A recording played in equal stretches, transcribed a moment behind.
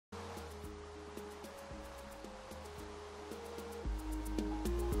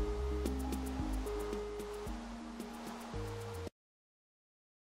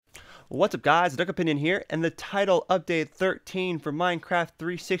What's up guys, Duck Opinion here, and the title update 13 for Minecraft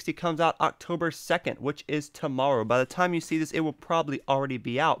 360 comes out October 2nd, which is tomorrow. By the time you see this, it will probably already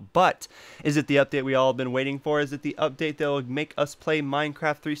be out, but is it the update we all have been waiting for? Is it the update that will make us play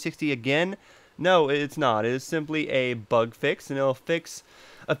Minecraft 360 again? No, it's not. It is simply a bug fix, and it'll fix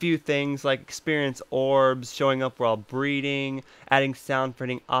a few things like experience orbs, showing up while breeding, adding sound for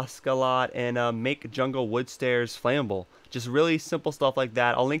hitting Oscalot, and make jungle wood stairs flammable. Just really simple stuff like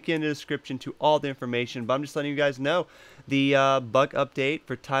that. I'll link you in the description to all the information, but I'm just letting you guys know the bug update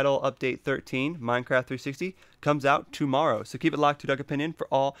for title update 13, Minecraft 360, comes out tomorrow. So keep it locked to Duck Opinion for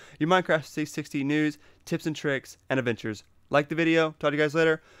all your Minecraft 360 news, tips and tricks, and adventures. Like the video. Talk to you guys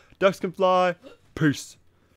later. Ducks can fly. Peace.